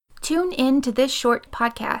Tune in to this short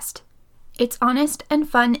podcast. It's honest and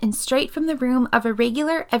fun and straight from the room of a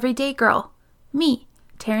regular, everyday girl, me,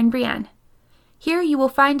 Taryn Brienne. Here you will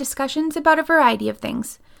find discussions about a variety of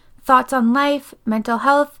things, thoughts on life, mental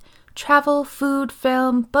health, travel, food,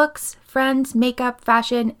 film, books, friends, makeup,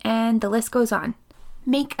 fashion, and the list goes on.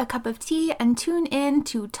 Make a cup of tea and tune in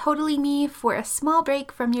to Totally Me for a small break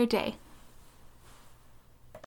from your day.